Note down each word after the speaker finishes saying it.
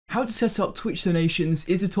How to set up Twitch donations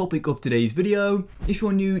is the topic of today's video. If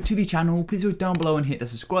you're new to the channel, please go down below and hit the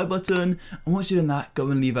subscribe button. And once you've done that,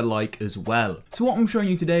 go and leave a like as well. So what I'm showing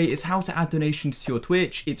you today is how to add donations to your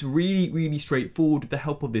Twitch. It's really straightforward with the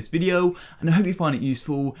help of this video, and I hope you find it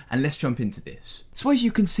useful, and let's jump into this. So as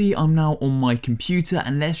you can see, I'm now on my computer,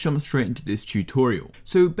 and let's jump straight into this tutorial.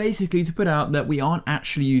 So basically, to put out that we aren't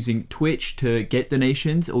actually using Twitch to get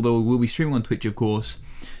donations, although we will be streaming on Twitch of course.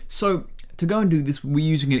 So to go and do this, we're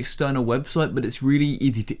using an external website, but it's really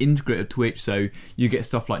easy to integrate with Twitch, so you get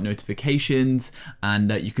stuff like notifications,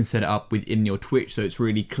 and you can set it up within your Twitch, so it's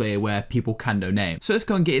really clear where people can donate. So let's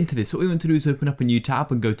go and get into this. So what we want to do is open up a new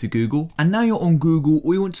tab and go to Google, and now you're on Google,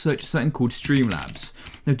 we want to search something called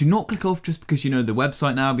Streamlabs. Now do not click off just because you know the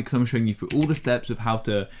website now, because I'm showing you through all the steps of how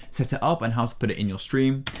to set it up and how to put it in your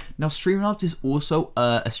stream. Now Streamlabs is also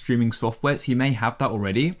a streaming software, so you may have that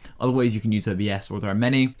already, otherwise you can use OBS, or there are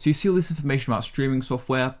many. So you see all this information about streaming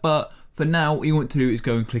software, but for now what you want to do is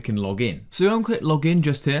go and click and log in. So go and click login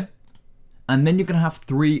just here, and then you're going to have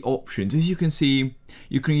three options. As you can see,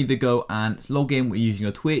 you can either go and log in using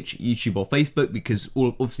your Twitch, YouTube or Facebook, because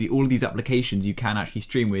obviously all of these applications you can actually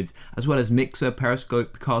stream with, as well as Mixer,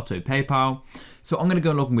 Periscope, Picato, PayPal. So I'm going to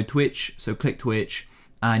go and log in with Twitch, so click Twitch.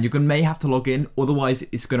 And you're may have to log in, otherwise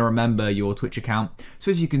it's going to remember your Twitch account.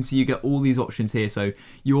 So as you can see, you get all these options here. So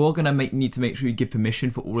you are going to need to make sure you give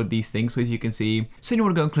permission for all of these things. So as you can see, so you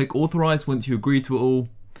want to go and click authorize once you agree to it all,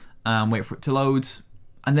 and wait for it to load.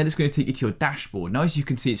 And then it's going to take you to your dashboard. Now as you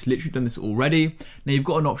can see, it's literally done this already. Now you've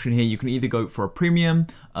got an option here, you can either go for a premium,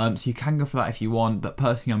 so you can go for that if you want, but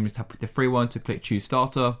personally I'm just happy with the free one, so click choose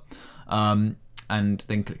starter, and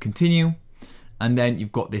then click continue. And then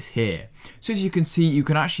you've got this here. So as you can see, you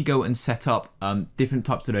can actually go and set up different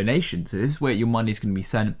types of donations. So this is where your money is going to be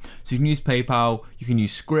sent. So you can use PayPal, you can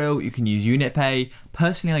use Skrill, you can use UnitPay.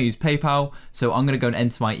 Personally, I use PayPal. So I'm going to go and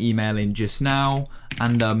enter my email in just now.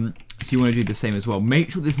 And so you want to do the same as well. Make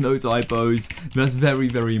sure there's no typos. That's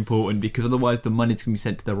very important, because otherwise the money's going to be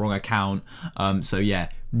sent to the wrong account. So yeah,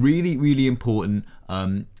 really important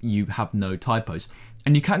you have no typos.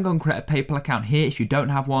 And you can go and create a PayPal account here if you don't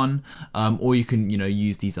have one, or you can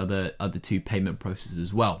use these other two payment processes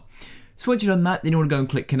as well. So once you've done that, then you want to go and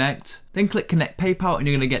click connect, then click connect PayPal, and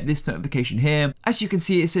you're going to get this notification here. As you can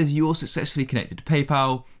see, it says you're successfully connected to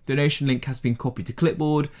PayPal. Donation link has been copied to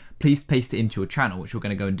clipboard. Please paste it into your channel, which we're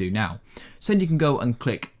going to go and do now. So then you can go and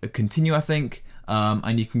click continue, I think.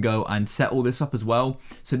 And you can go and set all this up as well.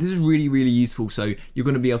 So this is really useful. So you're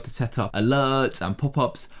going to be able to set up alerts and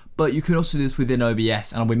pop-ups, but you can also do this within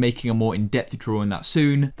OBS, and I'll be making a more in-depth tutorial on that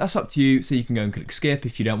soon. That's up to you. So you can go and click skip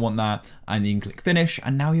if you don't want that, and you can click finish,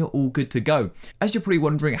 and now you're all good to go. As you're probably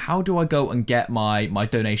wondering, how do I go and get my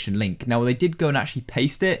donation link? Now they did go and actually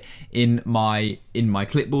paste it in my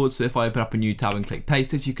clipboard. So if I open up a new tab and click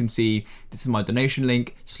paste, as you can see, this is my donation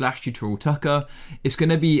link /TutorialTucker. It's going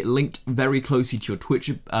to be linked very closely to your Twitch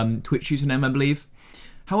username, I believe.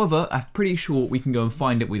 However, I'm pretty sure we can go and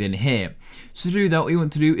find it within here. So to do that, what you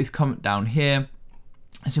want to do is come down here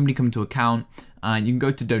and simply come to account, and you can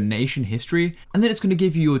go to donation history, and then it's going to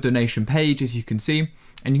give you your donation page, as you can see,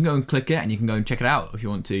 and you can go and click it, and you can go and check it out if you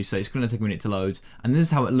want to. So it's going to take a minute to load, and this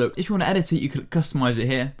is how it looks. If you want to edit it, you can customize it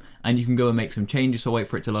here, and you can go and make some changes. So wait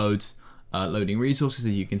for it to load. Loading resources,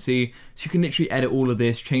 as you can see. So you can literally edit all of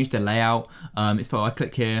this, change the layout. If I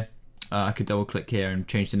click here, I could double click here and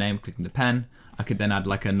change the name, clicking the pen. I could then add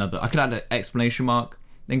I could add an exclamation mark,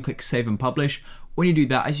 then click save and publish. When you do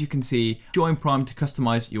that, as you can see, join Prime to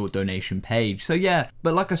customize your donation page. So yeah,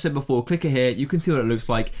 but like I said before, click it here, you can see what it looks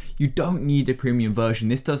like. You don't need a premium version,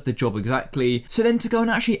 this does the job exactly. So then to go and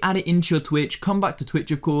actually add it into your Twitch, come back to Twitch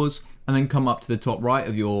of course, and then come up to the top right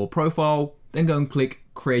of your profile, then go and click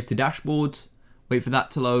create a dashboard, wait for that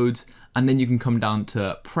to load, and then you can come down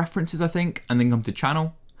to preferences, I think, and then come to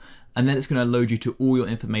channel. And then it's going to load you to all your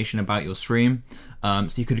information about your stream. So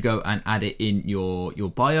you could go and add it in your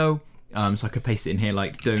bio. So I could paste it in here,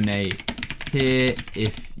 like donate here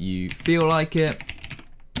if you feel like it.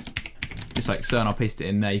 Just like so, and I'll paste it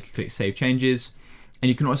in there. You can click save changes. And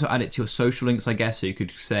you can also add it to your social links, I guess. So you could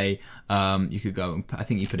say, you could go, and I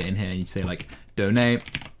think you put it in here and you say like donate,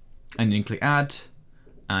 and then you click add.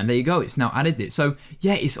 And there you go, it's now added it. So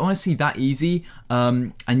yeah, it's honestly that easy.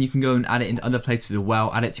 And you can go and add it into other places as well,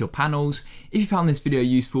 add it to your panels. If you found this video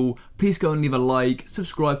useful, please go and leave a like,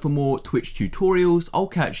 subscribe for more Twitch tutorials. I'll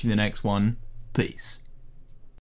catch you in the next one. Peace.